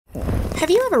Have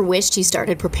you ever wished you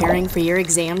started preparing for your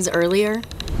exams earlier?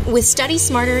 With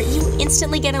StudySmarter, you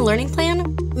instantly get a learning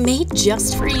plan made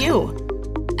just for you.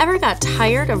 Ever got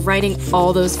tired of writing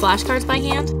all those flashcards by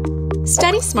hand?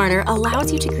 StudySmarter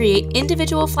allows you to create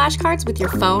individual flashcards with your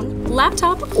phone,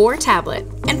 laptop, or tablet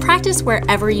and practice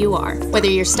wherever you are, whether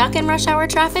you're stuck in rush hour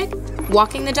traffic,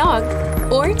 walking the dog,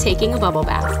 or taking a bubble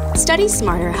bath.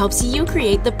 StudySmarter helps you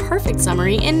create the perfect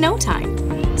summary in no time.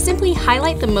 Simply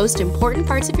highlight the most important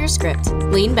parts of your script,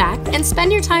 lean back, and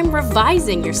spend your time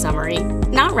revising your summary,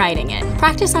 not writing it.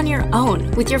 Practice on your own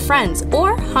with your friends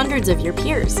or hundreds of your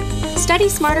peers.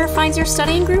 StudySmarter finds your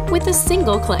studying group with a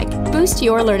single click. Boost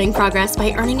your learning progress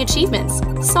by earning achievements,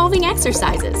 solving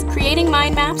exercises, creating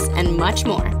mind maps, and much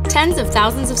more. Tens of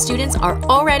thousands of students are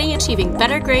already achieving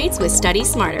better grades with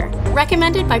StudySmarter,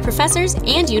 recommended by professors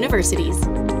and universities.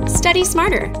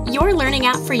 StudySmarter, your learning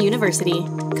app for university,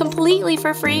 completely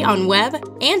for free on web,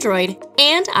 Android,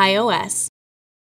 and iOS.